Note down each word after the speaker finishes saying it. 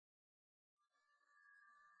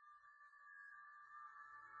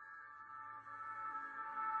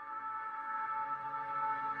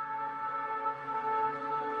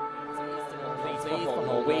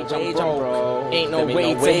no wage, I'm broke. Ain't no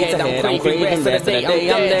way to head, I'm craving rest of the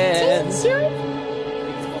day, I'm dead.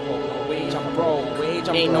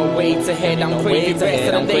 Ain't no way to head, I'm craving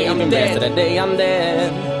rest of the day, I'm dead. I'm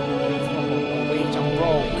dead.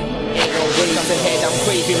 Ain't no way to head, I'm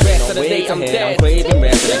craving rest of the day, I'm dead. Craving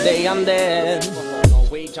rest of the day, I'm dead.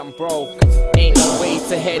 I'm broke. Ain't no way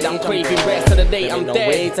to head, I'm craving rest of the day, I'm dead. No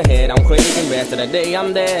way to head, I'm craving rest of the day,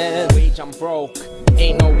 I'm dead. I'm broke.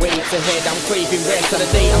 Ain't no way to head, I'm craving rest of the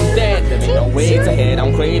day, I'm dead. There ain't no way to head,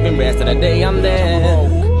 I'm craving rest of the day, I'm dead.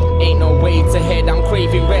 Ain't no way to head, I'm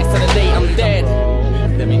craving rest of the day, I'm dead.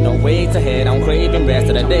 There ain't no way to head, I'm craving rest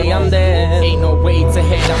of the day, I'm dead. Ain't no way to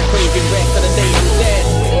head, I'm craving rest of the day, I'm dead.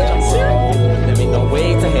 There ain't no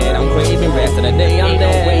way to head, I'm craving rest of the day, I'm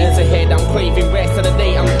dead. Ain't no way to head, I'm craving rest of the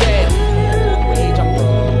day, I'm dead.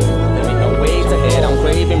 There ain't no way to head, I'm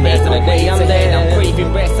craving rest of the day, I'm dead. I'm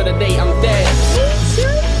craving rest of the day, I'm dead.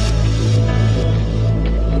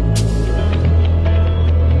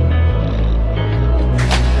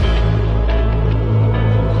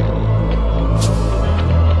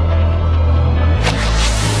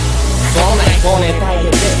 Born and die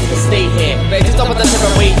here, destined to stay here. But just over the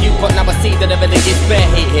different way you, but now I see that everything is bare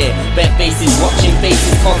hate here. Bare faces, watching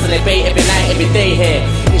faces, constantly bait every night, every day here.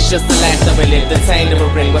 It's just the life that we live, the time that we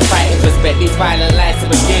bring. We're fighting to respect these violent lives to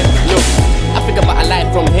begin. Look, I think about a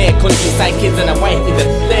life from here, countryside kids and a wife in the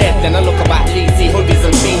there. Then I look about lazy hoodies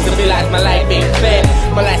and things and realize my life ain't fair.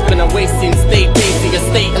 My life's been a wasting state, basic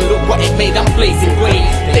estate, and look what it made, I'm blazing great.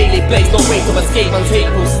 Daily blaze, no way to escape, one's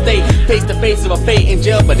hateful state. Face to face with a fate in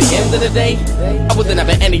jail, but at the end of the day, I wouldn't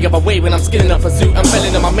have it any other way when I'm skilling up a suit. I'm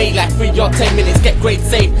belling on my mate like 3 or 10 minutes, get great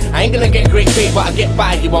safe. I ain't gonna get great paid, but I get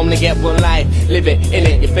by, you only get one life. Live it, in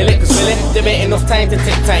it, you feel it, cause really, there ain't enough time to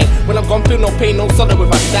take time. When I'm gone through no pain, no sorrow,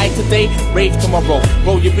 if I die today, rave tomorrow.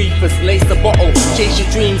 Roll your reefers, lace the bottle, chase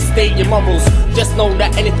your dreams, state your morals. Just know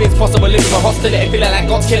that anything's possible, live with hostility, feeling like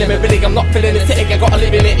God's killing me, really, I'm not feeling it, I gotta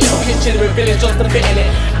live in it. Little kids chilling with villains just a bit in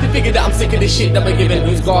it. They figure that I'm sick of this shit that we're giving.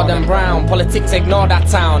 Who's Gordon Brown? Politics, ignore that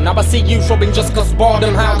town. Now I see you throbbing just cause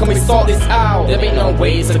boredom. How can we sort this out? There ain't no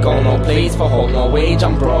ways to go, no place for hope, no wage,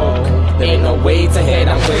 I'm broke. There ain't no way to head,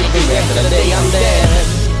 I'm craving rest of the day, I'm dead.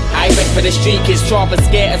 I wait for the street kids, sharp and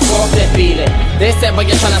scared and what they're feeling. They said when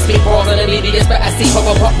you're trying to speak balls on the media, but I see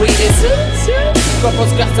pop readers. Got for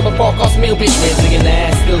scraps of a forecast meal, bitch, raising in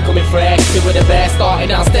there, still coming fresh. Two with the bear,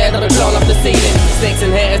 starting downstairs, I've been blown off the ceiling. Snakes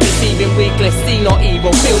and hairs, deceiving, weakless, see no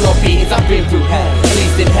evil, feel no beatings, I've been through hell, at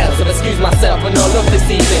least in hell, so excuse myself, but no love this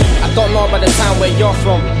evening. I don't know about the town where you're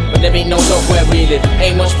from, but there ain't no love where we live,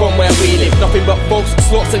 ain't much fun where we live, nothing but folks,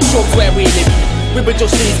 sluts and drugs where we live. We were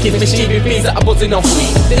just these kids, mischievous things that are buzzing off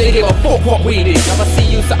weed. They didn't give a fuck what we did. Now I see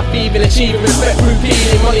you sat thieving, achieving respect through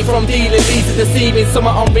peeling. Money from dealing, leads to deceiving. Some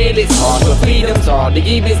are unreal, it's hard, but freedom's hard. The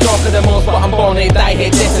evening's darker than most, but I'm born, they die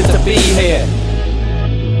here, destined to be here.